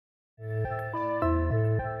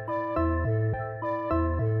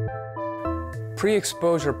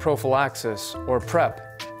Pre-exposure prophylaxis, or PrEP,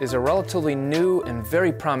 is a relatively new and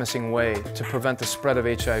very promising way to prevent the spread of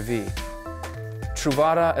HIV.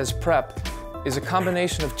 Truvada as PrEP is a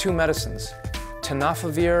combination of two medicines,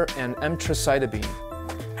 tenofovir and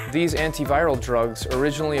emtricitabine. These antiviral drugs,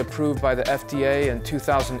 originally approved by the FDA in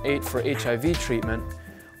 2008 for HIV treatment,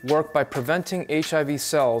 work by preventing HIV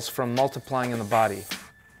cells from multiplying in the body.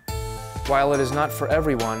 While it is not for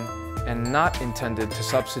everyone and not intended to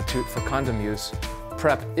substitute for condom use,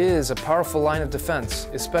 PrEP is a powerful line of defense,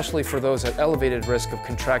 especially for those at elevated risk of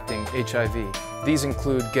contracting HIV. These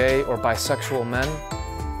include gay or bisexual men,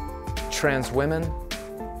 trans women,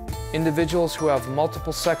 individuals who have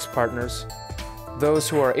multiple sex partners, those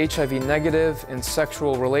who are HIV negative in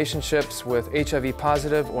sexual relationships with HIV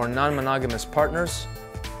positive or non-monogamous partners,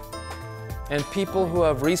 and people who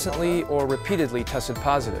have recently or repeatedly tested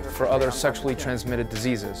positive for other sexually transmitted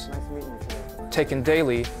diseases. Taken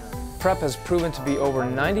daily, PrEP has proven to be over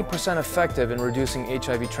 90% effective in reducing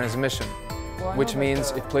HIV transmission, which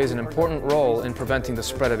means it plays an important role in preventing the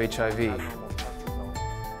spread of HIV.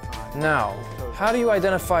 Now, how do you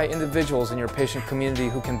identify individuals in your patient community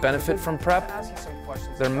who can benefit from PrEP?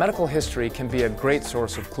 Their medical history can be a great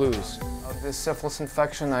source of clues. This syphilis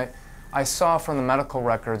infection, I saw from the medical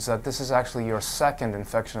records that this is actually your second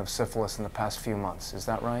infection of syphilis in the past few months. Is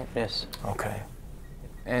that right? Yes. Okay.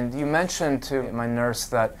 And you mentioned to my nurse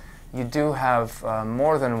that you do have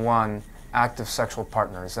more than one active sexual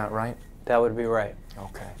partner. Is that right? That would be right.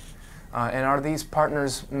 Okay. And are these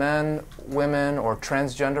partners men, women, or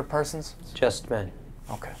transgender persons? Just men.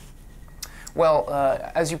 Okay. Well,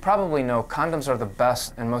 as you probably know, condoms are the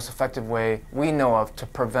best and most effective way we know of to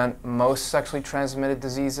prevent most sexually transmitted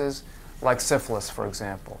diseases, like syphilis, for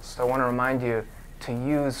example. So I want to remind you to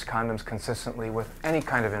use condoms consistently with any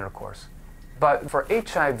kind of intercourse. But for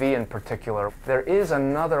HIV in particular, there is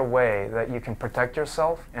another way that you can protect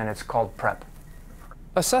yourself, and it's called PrEP.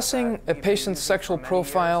 Assessing a patient's sexual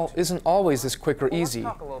profile isn't always this quick or easy,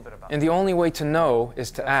 and the only way to know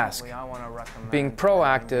is to ask. Being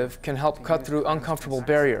proactive can help cut through uncomfortable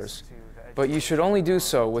barriers, but you should only do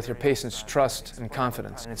so with your patient's trust and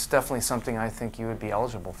confidence. And it's definitely something I think you would be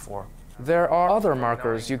eligible for. There are other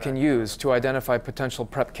markers you can use to identify potential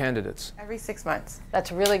PrEP candidates. Every 6 months.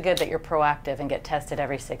 That's really good that you're proactive and get tested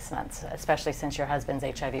every 6 months, especially since your husband's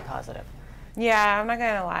HIV positive. Yeah, I'm not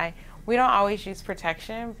gonna lie. We don't always use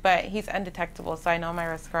protection, but he's undetectable, so I know my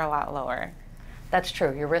risks are a lot lower. That's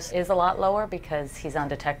true. Your risk is a lot lower because he's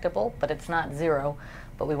undetectable, but it's not zero.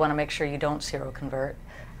 But we want to make sure you don't seroconvert.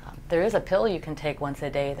 There is a pill you can take once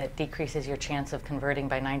a day that decreases your chance of converting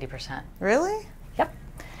by 90%. Really? Yep.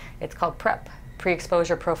 It's called PrEP,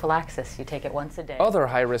 pre-exposure prophylaxis. You take it once a day. Other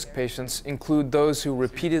high-risk patients include those who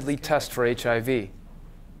repeatedly test for HIV.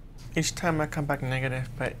 Each time I come back negative,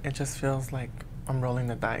 but it just feels like I'm rolling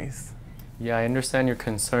the dice. Yeah, I understand your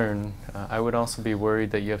concern. I would also be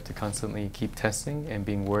worried that you have to constantly keep testing and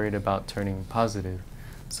being worried about turning positive.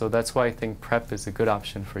 So that's why I think PrEP is a good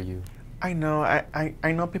option for you. I know,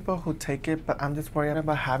 I know people who take it, but I'm just worried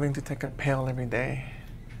about having to take a pill every day.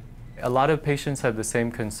 A lot of patients have the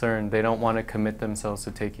same concern. They don't want to commit themselves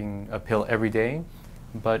to taking a pill every day,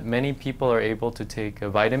 but many people are able to take a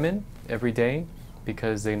vitamin every day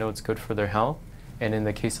because they know it's good for their health. And in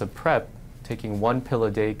the case of PrEP, taking one pill a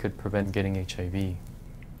day could prevent getting HIV.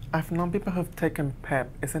 I've known people who've taken PrEP.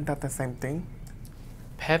 Isn't that the same thing?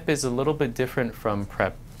 PEP is a little bit different from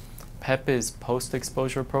PrEP. PEP is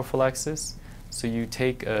post-exposure prophylaxis. So you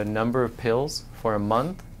take a number of pills for a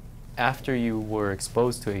month after you were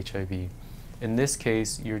exposed to HIV. In this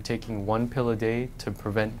case, you're taking one pill a day to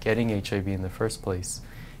prevent getting HIV in the first place.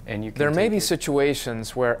 And you can There may be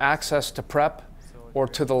situations where access to PrEP or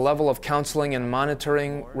to the level of counseling and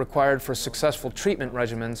monitoring required for successful treatment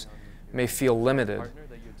regimens may feel limited.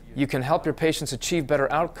 You can help your patients achieve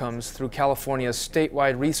better outcomes through California's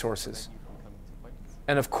statewide resources.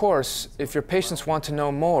 And of course, if your patients want to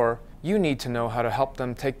know more, you need to know how to help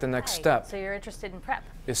them take the next step. So you're interested in PrEP?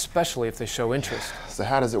 Especially if they show interest. So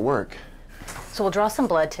how does it work? So we'll draw some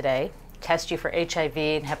blood today, test you for HIV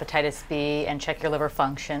and hepatitis B, and check your liver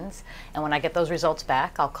functions. And when I get those results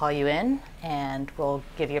back, I'll call you in and we'll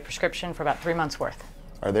give you a prescription for about 3 months worth.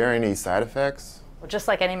 Are there any side effects? Well, just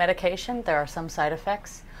like any medication, there are some side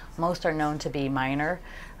effects. Most are known to be minor.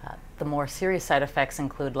 The more serious side effects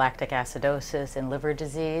include lactic acidosis and liver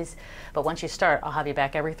disease. But once you start, I'll have you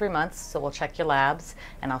back every 3 months, so we'll check your labs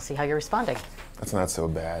and I'll see how you're responding. That's not so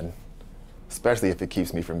bad, especially if it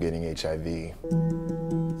keeps me from getting HIV.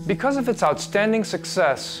 Because of its outstanding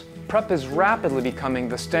success, PrEP is rapidly becoming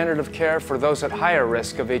the standard of care for those at higher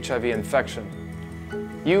risk of HIV infection.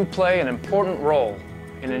 You play an important role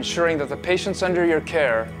in ensuring that the patients under your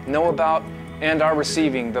care know about and are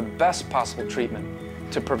receiving the best possible treatment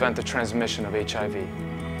to prevent the transmission of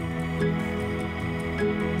HIV.